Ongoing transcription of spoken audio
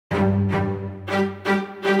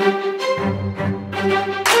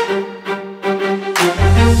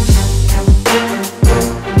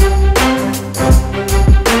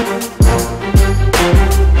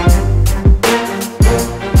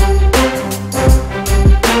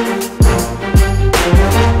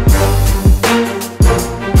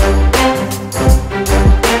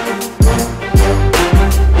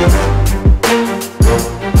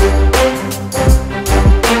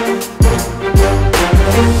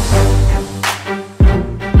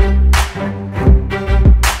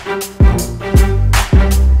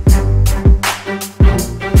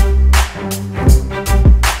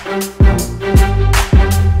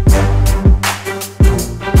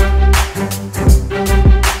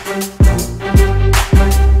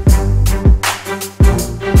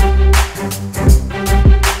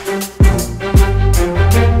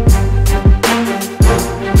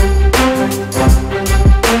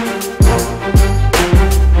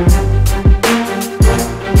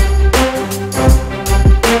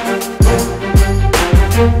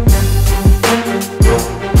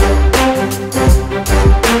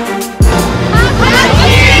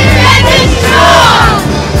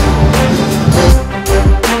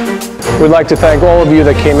We'd like to thank all of you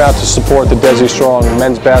that came out to support the DezyStrong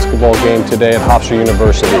men's basketball game today at Hofstra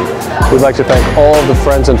University. We'd like to thank all of the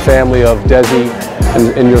friends and family of Dezi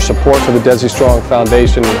and your support for the DezyStrong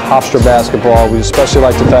Foundation and Hofstra basketball. We'd especially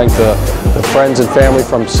like to thank the friends and family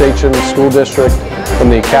from Sachem School District,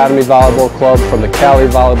 from the Academy Volleyball Club, from the Cali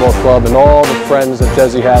Volleyball Club, and all the friends that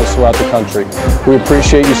Dezi has throughout the country. We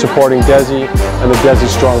appreciate you supporting Dezi and the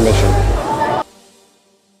DezyStrong mission.